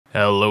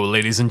Hello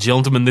ladies and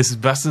gentlemen, this is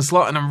Best in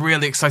Slot and I'm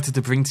really excited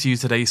to bring to you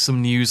today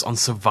some news on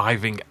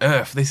surviving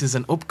Earth. This is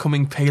an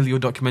upcoming paleo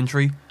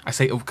documentary. I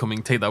say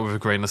upcoming, take that with a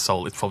grain of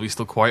salt, it's probably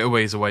still quite a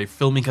ways away.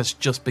 Filming has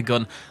just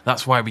begun,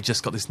 that's why we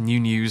just got this new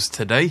news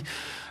today.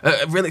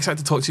 Really excited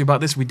to talk to you about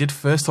this. We did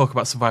first talk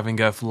about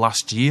surviving Earth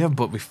last year,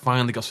 but we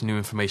finally got some new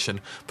information.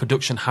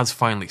 Production has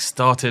finally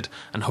started,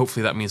 and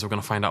hopefully that means we're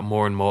going to find out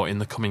more and more in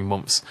the coming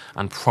months,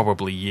 and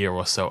probably year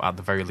or so at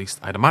the very least,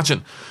 I'd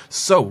imagine.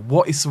 So,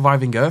 what is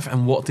surviving Earth,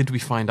 and what did we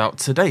find out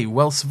today?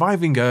 Well,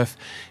 Surviving Earth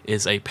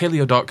is a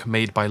paleo doc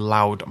made by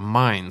Loud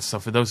Minds. So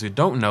for those who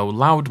don't know,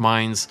 Loud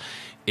Minds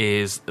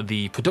is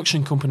the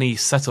production company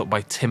set up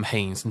by Tim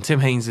Haynes. And Tim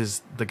Haynes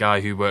is the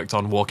guy who worked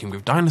on Walking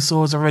With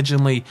Dinosaurs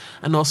originally,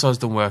 and also has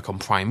done work on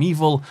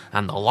Primeval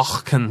and The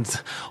Loch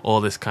and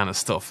all this kind of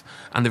stuff.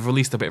 And they've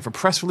released a bit of a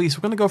press release.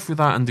 We're going to go through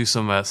that and do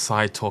some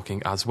side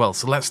talking as well.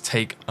 So let's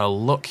take a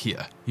look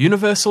here.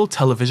 Universal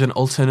Television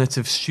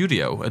Alternative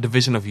Studio, a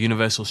division of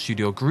Universal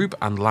Studio Group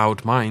and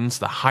Loud Minds,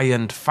 the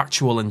high-end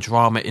factual and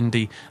drama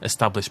indie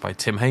established by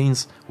Tim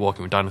Haynes,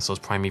 Walking With Dinosaurs,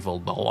 Primeval,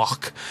 The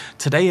Loch,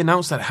 today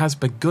announced that it has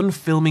begun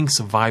filming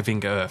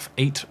Surviving Earth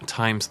 8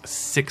 times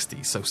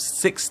 60, so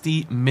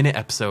 60-minute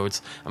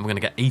episodes, and we're going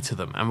to get 8 of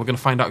them, and we're going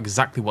to find out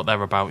exactly what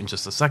they're about in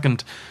just a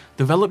second.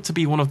 Developed to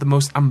be one of the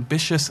most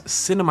ambitious,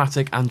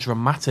 cinematic and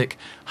dramatic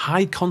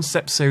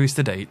high-concept series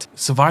to date,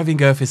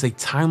 Surviving Earth is a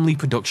timely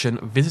production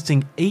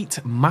visiting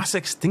 8 mass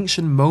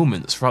extinction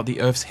moments throughout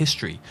the Earth's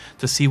history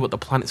to see what the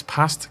planet's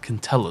past can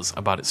tell us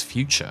about its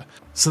future.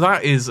 So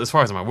that is, as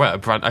far as I'm aware,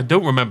 I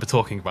don't remember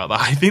talking about that.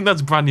 I think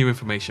that's brand new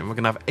information. We're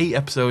going to have 8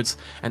 episodes,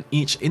 and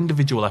each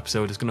individual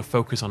episode is going to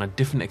focus on a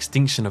different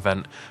extinction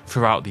event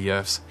throughout the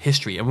Earth's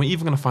history, and we're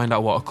even going to find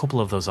out what a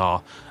couple of those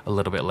are a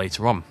little bit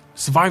later on.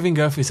 Surviving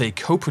Earth is a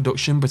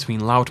co-production between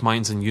Loud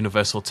Minds and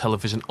Universal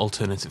Television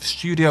Alternative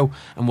Studio,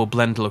 and will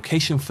blend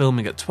location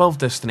filming at 12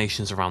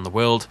 destinations around the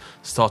world,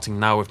 starting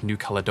now with New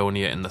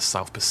Caledonia in the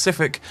South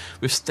Pacific,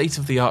 with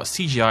state-of-the-art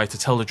CGI to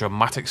tell the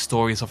dramatic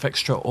stories of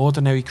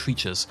extraordinary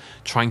creatures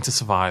trying to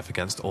survive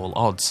against all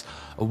odds.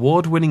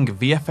 Award-winning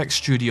VFX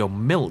studio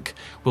Milk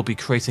will be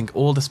creating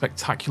all the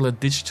spectacular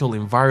digital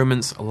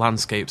environments,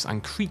 landscapes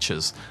and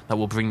creatures that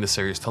will bring the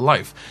series to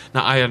life.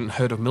 Now, I hadn't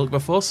heard of Milk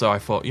before, so I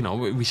thought,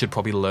 we should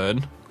probably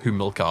learn who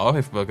Milk are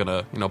if we're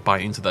gonna, buy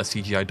into their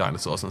CGI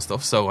dinosaurs and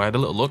stuff. So I had a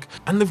little look,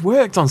 and they've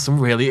worked on some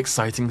really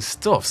exciting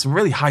stuff, some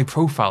really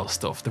high-profile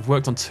stuff. They've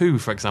worked on 2,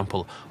 for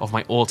example, of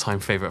my all-time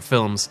favourite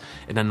films,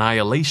 in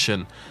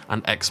Annihilation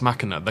and Ex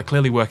Machina. They're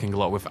clearly working a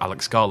lot with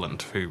Alex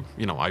Garland, who,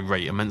 I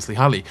rate immensely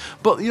highly.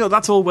 But,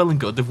 that's all well and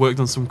good. They've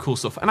worked on some cool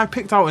stuff, and I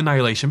picked out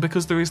Annihilation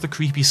because there is the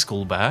creepy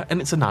skull bear,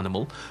 and it's an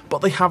animal, but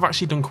they have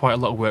actually done quite a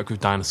lot of work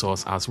with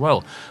dinosaurs as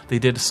well. They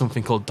did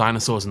something called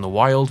Dinosaurs in the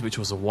Wild, which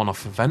was a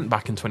one-off event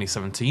back in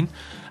 2017.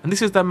 And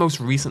this is their most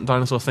recent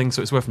dinosaur thing,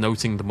 so it's worth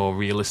noting the more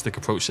realistic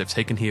approach they've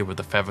taken here with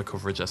the feather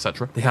coverage,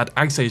 etc. They had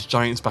Ice Age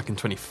Giants back in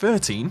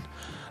 2013,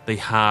 they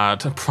had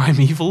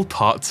Primeval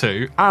Part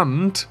 2,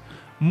 and,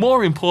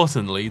 more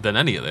importantly than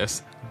any of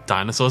this,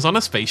 Dinosaurs on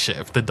a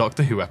Spaceship, the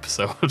Doctor Who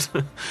episode,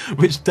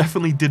 which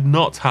definitely did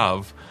not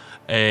have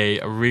a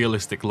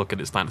realistic look at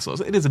its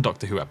dinosaurs. It is a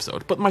Doctor Who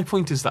episode, but my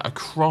point is that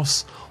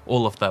across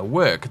all of their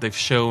work, they've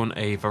shown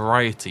a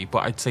variety,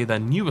 but I'd say their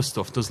newer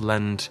stuff does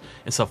lend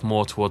itself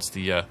more towards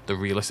the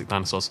realistic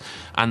dinosaurs,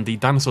 and the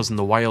Dinosaurs in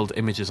the Wild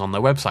images on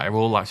their website are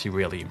all actually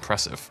really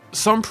impressive.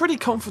 So I'm pretty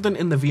confident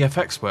in the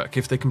VFX work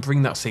if they can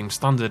bring that same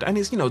standard, and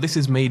it's, this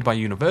is made by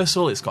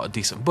Universal, it's got a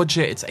decent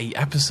budget, it's 8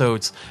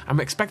 episodes, I'm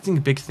expecting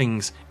big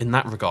things in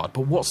that regard,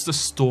 but what's the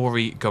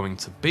story going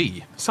to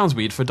be? Sounds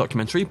weird for a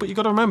documentary, but you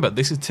gotta remember,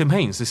 this is Tim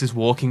Haynes, this is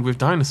Walking With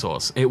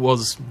Dinosaurs. It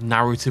was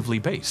narratively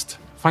based.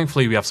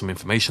 Thankfully we have some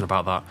information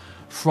about that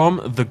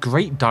from The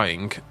Great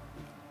Dying,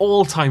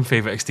 all-time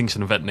favourite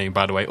extinction event name,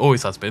 by the way,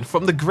 always has been.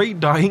 From the Great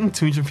Dying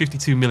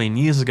 252 million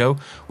years ago,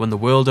 when the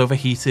world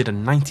overheated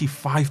and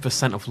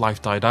 95% of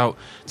life died out,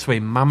 to a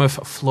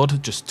mammoth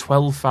flood just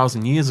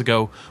 12,000 years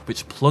ago,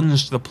 which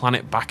plunged the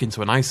planet back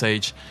into an ice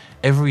age,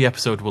 every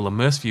episode will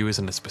immerse viewers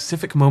in a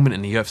specific moment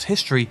in the Earth's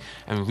history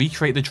and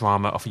recreate the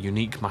drama of a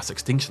unique mass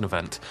extinction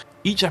event.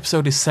 Each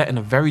episode is set in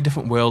a very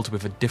different world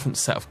with a different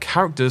set of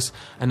characters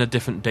and a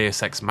different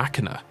Deus Ex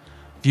Machina.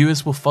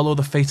 Viewers will follow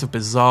the fate of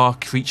bizarre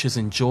creatures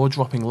in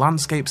jaw-dropping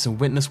landscapes and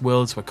witness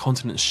worlds where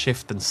continents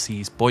shift and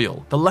seas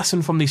boil. The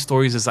lesson from these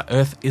stories is that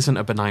Earth isn't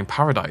a benign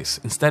paradise.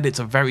 Instead, it's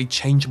a very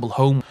changeable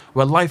home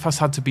where life has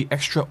had to be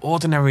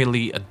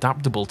extraordinarily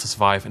adaptable to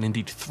survive and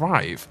indeed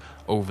thrive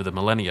over the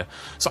millennia.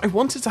 So I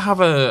wanted to have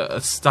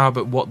a stab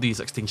at what these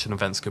extinction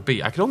events could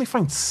be. I could only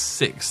find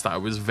 6 that I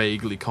was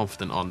vaguely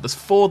confident on. There's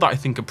 4 that I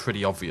think are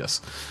pretty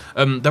obvious.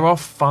 There are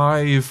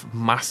 5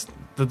 mass...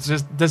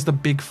 There's the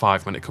big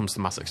 5 when it comes to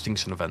mass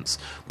extinction events,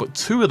 but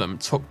 2 of them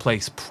took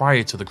place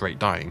prior to the Great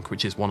Dying,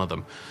 which is one of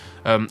them.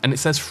 And it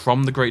says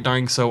from the Great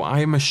Dying, so I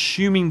am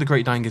assuming the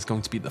Great Dying is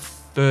going to be the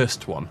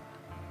first one.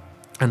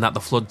 and that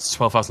the flood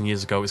 12,000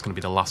 years ago is going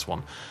to be the last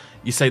one.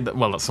 You say that,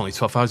 well, that's only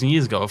 12,000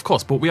 years ago, of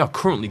course, but we are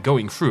currently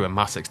going through a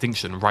mass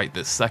extinction right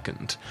this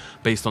second,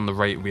 based on the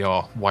rate we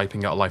are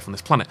wiping out life on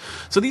this planet.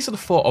 So these are the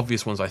 4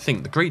 obvious ones, I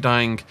think. The Great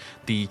Dying,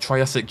 the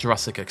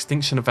Triassic-Jurassic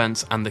extinction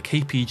events, and the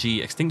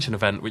KPG extinction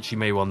event, which you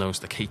may well know is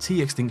the KT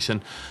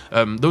extinction.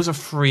 Those are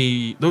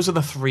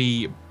the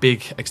 3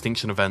 big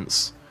extinction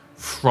events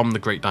from the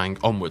Great Dying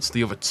onwards.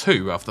 The other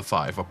 2 of the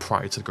 5 are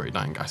prior to the Great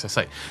Dying, as I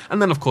say.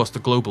 And then, of course, the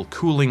global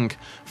cooling,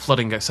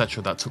 flooding,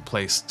 etc. that took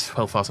place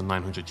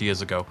 12,900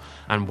 years ago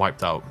and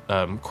wiped out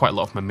quite a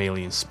lot of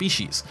mammalian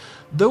species.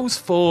 Those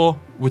 4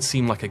 would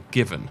seem like a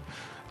given.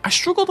 I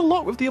struggled a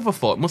lot with the other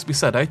 4, it must be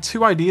said. I had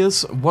 2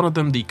 ideas. One of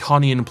them, the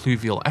Carnian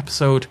pluvial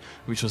episode,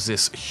 which was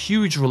this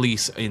huge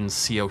release in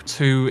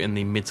CO2 in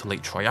the mid to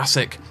late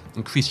Triassic,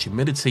 increased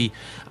humidity,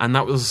 and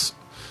that was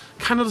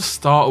kind of the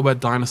start of where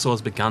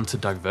dinosaurs began to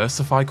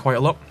diversify quite a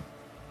lot,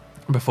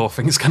 before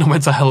things kind of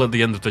went to hell at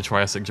the end of the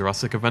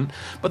Triassic-Jurassic event,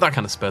 but that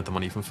kind of spurred them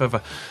on even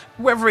further.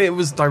 Whether it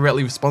was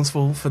directly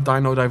responsible for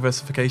dino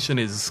diversification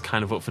is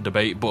kind of up for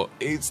debate, but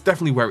it's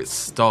definitely where it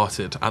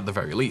started at the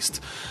very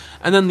least.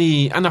 And then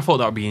I thought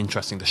that would be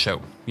interesting to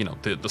show, you know,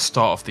 the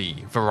start of the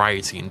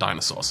variety in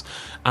dinosaurs.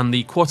 And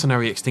the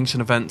Quaternary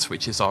extinction event,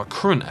 which is our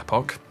current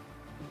epoch.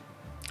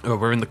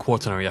 We're in the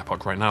Quaternary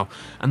epoch right now,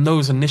 and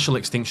those initial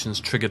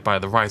extinctions triggered by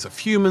the rise of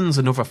humans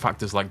and other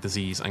factors like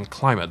disease and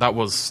climate. That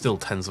was still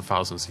tens of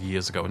thousands of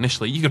years ago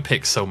initially. You could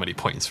pick so many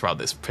points throughout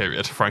this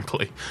period,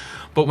 frankly.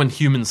 But when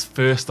humans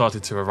first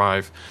started to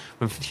arrive,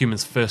 when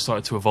humans first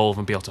started to evolve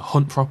and be able to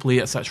hunt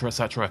properly,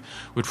 etc.,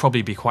 would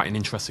probably be quite an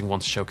interesting one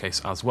to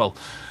showcase as well.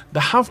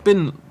 There have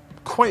been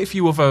quite a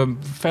few other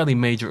fairly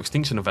major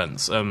extinction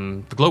events.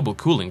 The global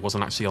cooling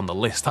wasn't actually on the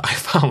list that I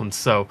found,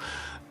 so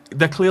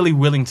they're clearly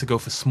willing to go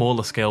for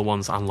smaller scale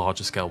ones and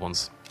larger scale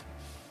ones.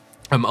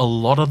 A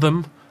lot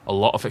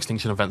of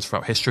extinction events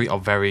throughout history are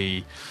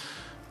very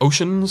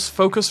oceans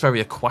focused, very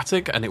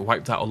aquatic, and it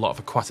wiped out a lot of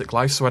aquatic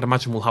life, so I'd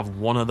imagine we'll have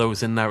one of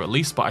those in there at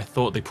least, but I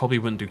thought they probably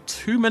wouldn't do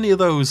too many of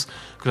those,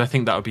 because I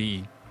think that would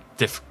be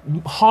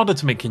harder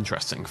to make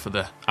interesting for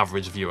the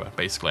average viewer,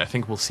 basically. I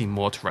think we'll see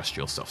more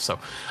terrestrial stuff, so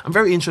I'm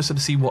very interested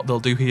to see what they'll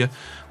do here,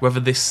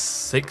 whether this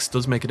 6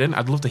 does make it in.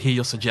 I'd love to hear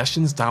your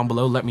suggestions down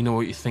below. Let me know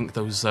what you think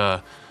those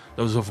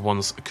other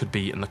ones could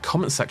be in the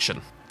comment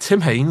section.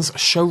 Tim Haynes,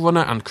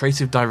 showrunner and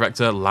creative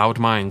director, Loud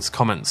Minds,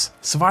 comments,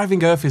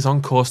 Surviving Earth is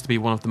on course to be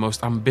one of the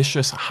most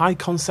ambitious,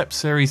 high-concept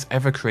series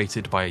ever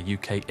created by a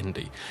UK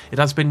indie. It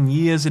has been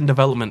years in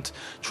development,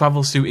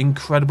 travels to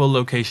incredible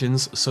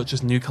locations such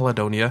as New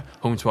Caledonia,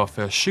 home to our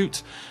first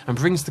shoot, and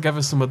brings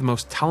together some of the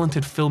most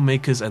talented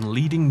filmmakers and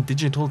leading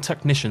digital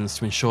technicians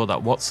to ensure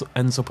that what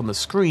ends up on the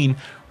screen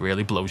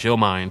really blows your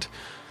mind.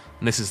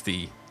 And this is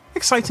the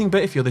exciting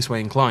bit if you're this way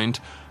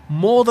inclined.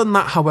 More than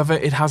that, however,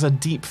 it has a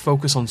deep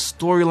focus on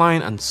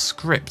storyline and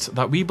script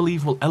that we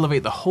believe will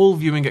elevate the whole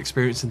viewing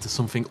experience into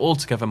something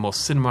altogether more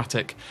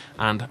cinematic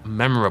and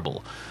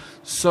memorable.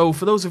 So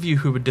for those of you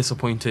who were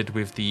disappointed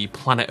with the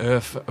Planet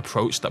Earth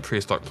approach that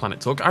Prehistoric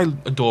Planet took, I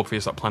adore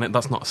Prehistoric Planet,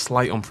 that's not a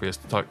slight on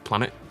Prehistoric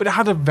Planet, but it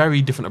had a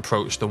very different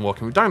approach than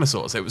Walking with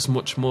Dinosaurs. It was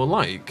much more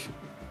like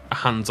a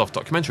hands-off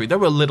documentary. There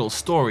were little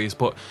stories,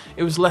 but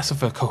it was less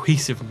of a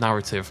cohesive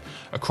narrative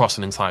across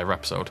an entire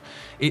episode.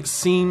 It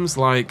seems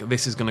like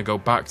this is going to go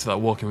back to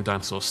that Walking with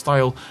Dinosaurs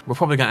style. We're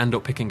probably going to end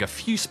up picking a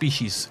few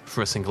species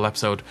for a single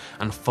episode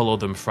and follow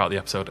them throughout the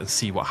episode and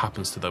see what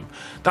happens to them.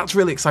 That's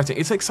really exciting.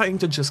 It's exciting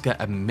to just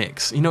get a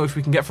mix. You know, if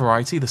we can get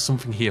variety, there's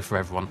something here for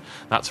everyone.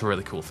 That's a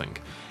really cool thing.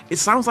 It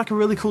sounds like a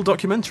really cool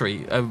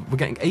documentary. We're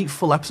getting 8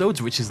 full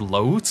episodes, which is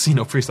loads. You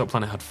know, Prehistoric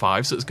Planet had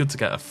 5, so it's good to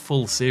get a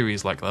full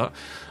series like that.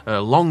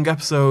 Long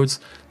episodes,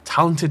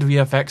 talented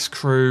VFX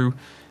crew,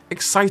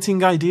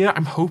 exciting idea.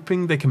 I'm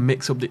hoping they can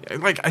mix up the...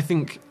 I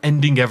think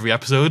ending every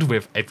episode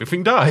with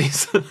everything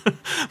dies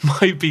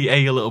might be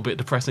A, a little bit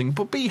depressing,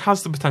 but B,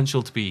 has the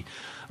potential to be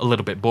a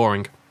little bit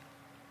boring.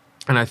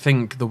 And I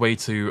think the way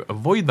to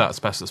avoid that as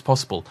best as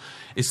possible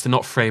is to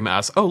not frame it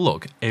as, oh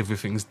look,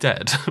 everything's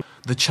dead.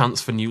 The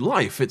chance for new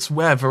life. It's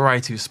where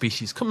variety of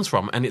species comes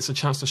from, and it's a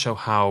chance to show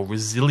how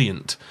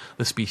resilient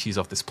the species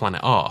of this planet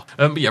are.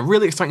 But yeah,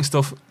 really exciting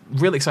stuff.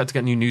 Really excited to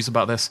get new news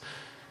about this.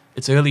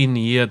 It's early in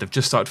the year, they've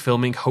just started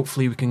filming.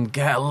 Hopefully we can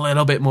get a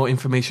little bit more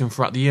information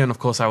throughout the year, and of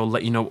course I will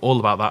let you know all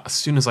about that as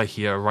soon as I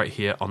hear right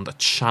here on the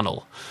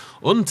channel.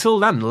 Until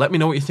then, let me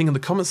know what you think in the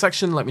comment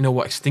section. Let me know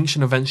what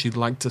extinction events you'd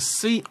like to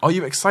see. Are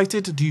you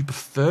excited? Do you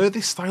prefer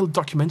this style of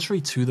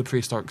documentary to the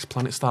Prehistoric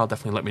Planet style?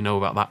 Definitely let me know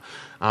about that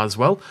as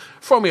well.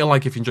 Throw me a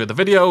like if you enjoyed the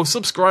video.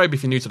 Subscribe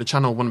if you're new to the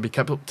channel, want to be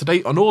kept up to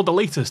date on all the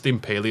latest in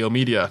paleo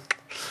media.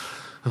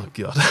 Oh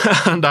god.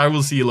 And I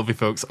will see you lovely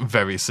folks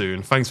very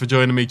soon. Thanks for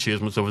joining me. Cheers,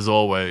 much love as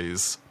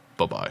always.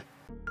 Bye-bye.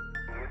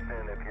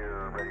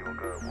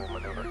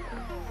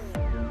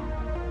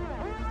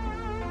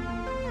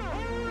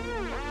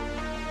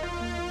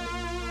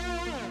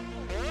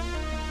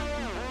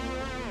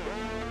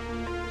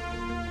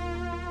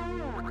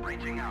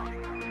 Reaching out.